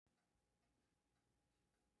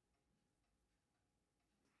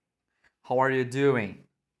How are you doing?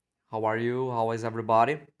 How are you? How is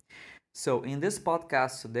everybody? So, in this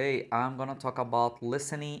podcast today, I'm gonna talk about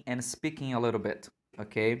listening and speaking a little bit.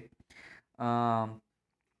 Okay. Um,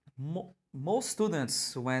 Most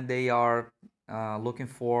students, when they are looking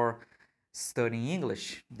for studying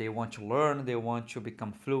English, they want to learn, they want to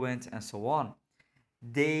become fluent, and so on.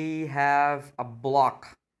 They have a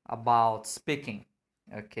block about speaking.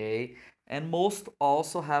 Okay. And most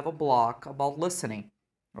also have a block about listening.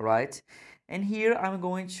 Right. And here I'm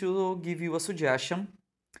going to give you a suggestion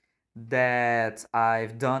that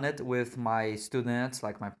I've done it with my students,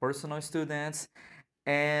 like my personal students,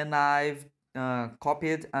 and I've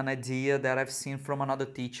copied an idea that I've seen from another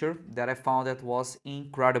teacher that I found that was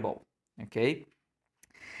incredible. Okay,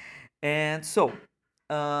 and so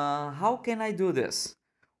how can I do this?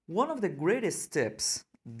 One of the greatest tips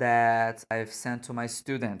that I've sent to my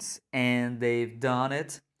students, and they've done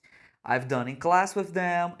it. I've done in class with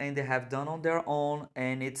them, and they have done on their own,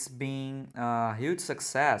 and it's been a huge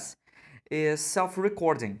success is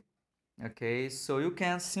self-recording. Okay, so you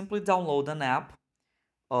can simply download an app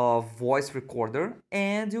of voice recorder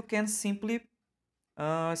and you can simply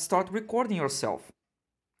start recording yourself.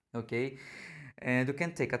 Okay, and you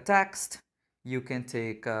can take a text, you can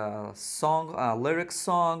take a song, a lyric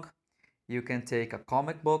song, you can take a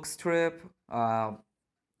comic book strip,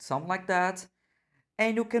 something like that,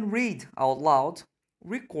 and you can read out loud,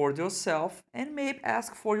 record yourself, and maybe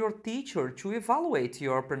ask for your teacher to evaluate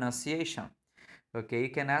your pronunciation. Okay, you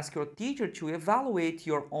can ask your teacher to evaluate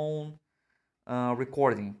your own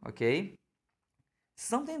recording. Okay,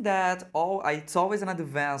 something that it's always an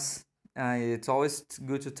advance. It's always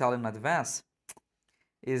good to tell in advance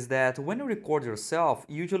is that when you record yourself,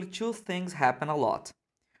 usually two things happen a lot.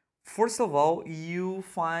 First of all, you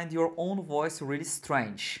find your own voice really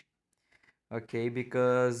strange. Okay,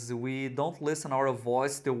 because we don't listen our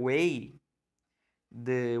voice the way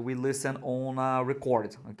we listen on a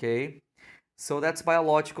record. Okay, so that's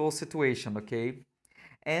biological situation. Okay,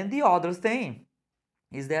 and the other thing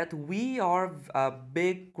is that we are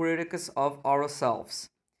big critics of ourselves.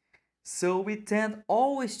 So we tend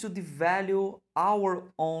always to devalue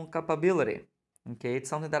our own capability. Okay, it's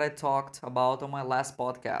something that I talked about on my last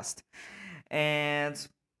podcast. And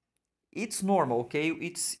it's normal, okay?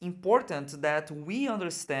 It's important that we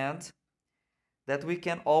understand that we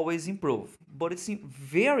can always improve, but it's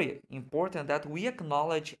very important that we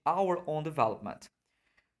acknowledge our own development.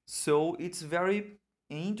 So it's very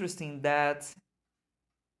interesting that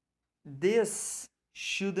this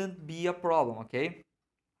shouldn't be a problem, okay?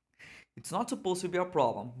 It's not supposed to be a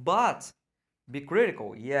problem, but be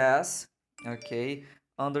critical, yes, okay?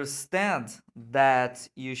 Understand that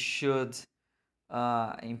you should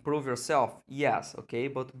improve yourself, yes, okay?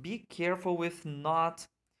 But be careful with not,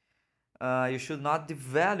 you should not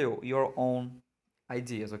devalue your own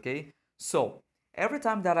ideas, okay? So, every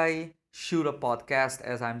time that I shoot a podcast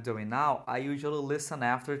as I'm doing now, I usually listen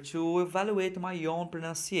after to evaluate my own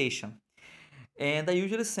pronunciation. And I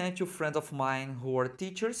usually send to friends of mine who are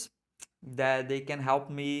teachers that they can help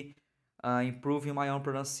me improving my own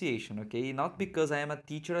pronunciation. Okay, not because I am a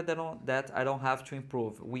teacher that I don't have to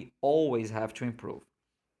improve. We always have to improve.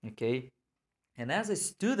 Okay, and as a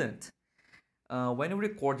student, when you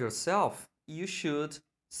record yourself, you should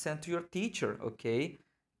send to your teacher. Okay,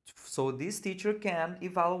 so this teacher can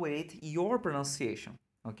evaluate your pronunciation.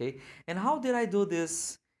 Okay, and how did I do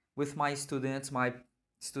this with my students? My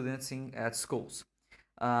students at schools,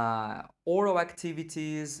 oral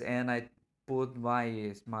activities, and I put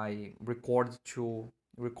my record to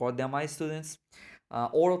record them my students.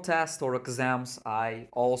 Oral tests or exams, I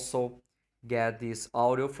also get this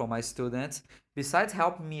audio from my students. Besides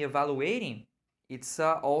helping me evaluating, it's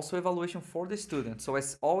also evaluation for the students. So I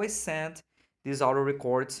always send these audio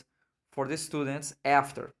records for the students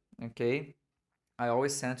after. Okay, I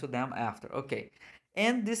always send to them after. Okay,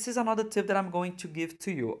 and this is another tip that I'm going to give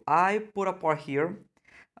to you. I put a part here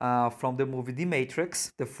from the movie The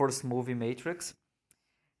Matrix, the first movie Matrix.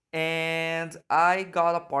 And I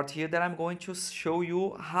got a part here that I'm going to show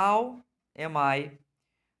you am I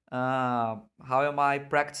how am I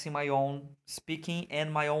practicing my own speaking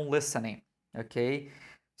and my own listening. Okay,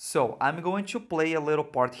 so I'm going to play a little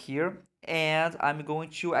part here, and I'm going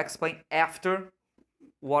to explain after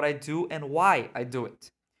what I do and why I do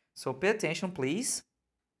it. So pay attention, please.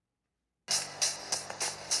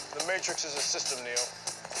 The Matrix is a system, Neo.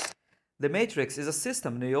 The Matrix is a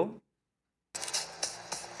system, Neil.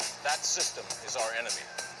 That system is our enemy.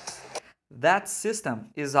 That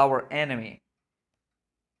system is our enemy.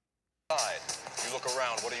 You look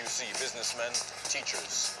around, what do you see? Businessmen,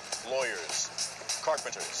 teachers, lawyers,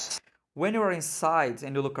 carpenters. When you are inside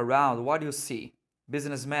and you look around, what do you see?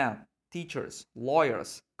 Businessmen, teachers,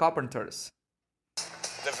 lawyers, carpenters.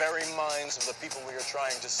 The very minds of the people we are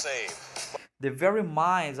trying to save. The very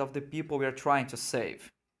minds of the people we are trying to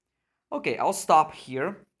save. Okay, I'll stop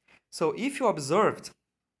here. So if you observed,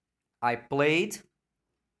 I played,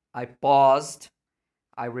 I paused,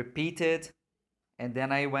 I repeated, and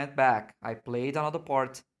then I went back. I played another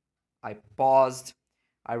part, I paused,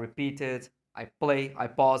 I repeated, I play, I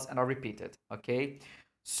pause, and I repeated. Okay?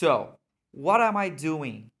 So, what am I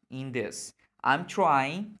doing in this? I'm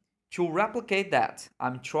trying to replicate that.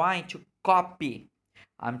 I'm trying to copy.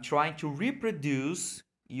 I'm trying to reproduce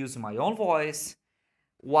using my own voice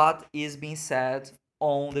what is being said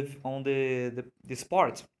on this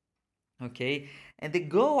part. Okay? And the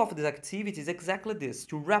goal of this activity is exactly this,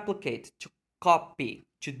 to replicate, to copy,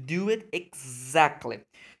 to do it exactly.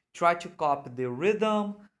 Try to copy the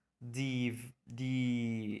rhythm, the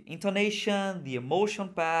the intonation, the emotion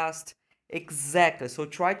passed, exactly. So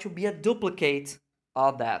try to be a duplicate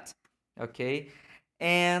of that. Okay?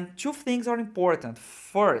 And two things are important.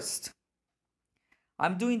 First,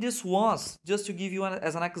 I'm doing this once just to give you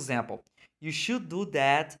as an example. You should do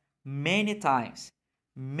that many times,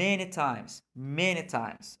 many times, many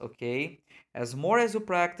times. Okay, as more as you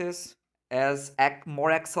practice, as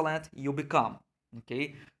more excellent you become.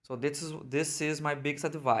 Okay, so this is my biggest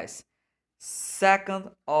advice. Second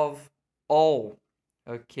of all,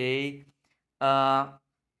 okay, uh,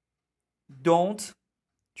 don't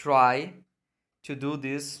try to do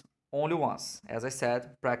this only once. As I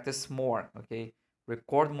said, practice more, okay?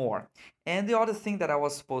 Record more. And the other thing that I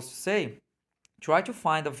was supposed to say, try to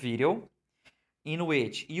find a video in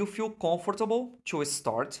which you feel comfortable to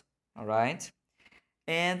start, all right?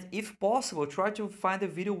 And if possible, try to find a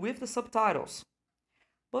video with the subtitles.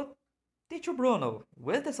 But teacher Bruno,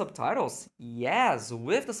 with the subtitles? Yes,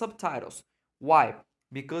 with the subtitles. Why?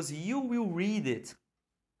 Because you will read it.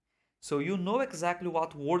 So you know exactly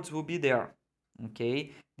what words will be there.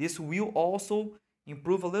 Okay, this will also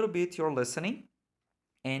improve a little bit your listening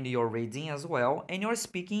and your reading as well, and your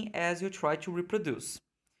speaking as you try to reproduce.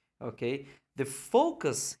 Okay, the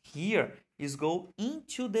focus here is go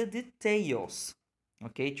into the details.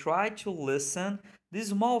 Okay, try to listen the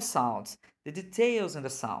small sounds, the details in the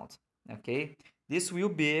sound. Okay, this will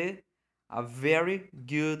be a very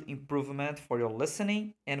good improvement for your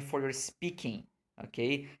listening and for your speaking.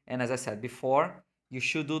 Okay, and as I said before, you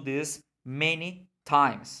should do this many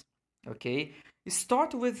times. Okay,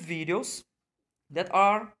 start with videos that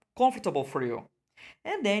are comfortable for you,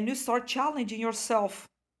 and then you start challenging yourself,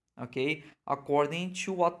 okay, according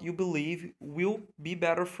to what you believe will be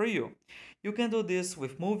better for you. You can do this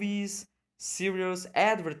with movies, series,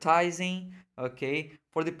 advertising, okay.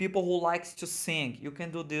 For the people who likes to sing, you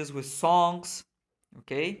can do this with songs,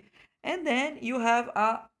 okay. And then you have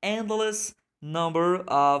a endless number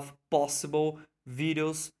of possible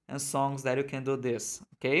videos and songs that you can do this,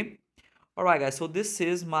 okay. All right, guys, so this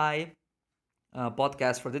is my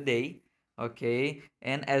podcast for the day. Okay.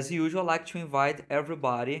 And as usual, I like to invite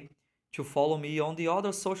everybody to follow me on the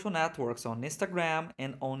other social networks on Instagram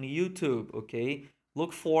and on YouTube. Okay.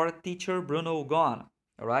 Look for Teacher Bruno Gon.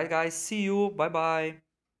 All right, guys. See you. Bye bye.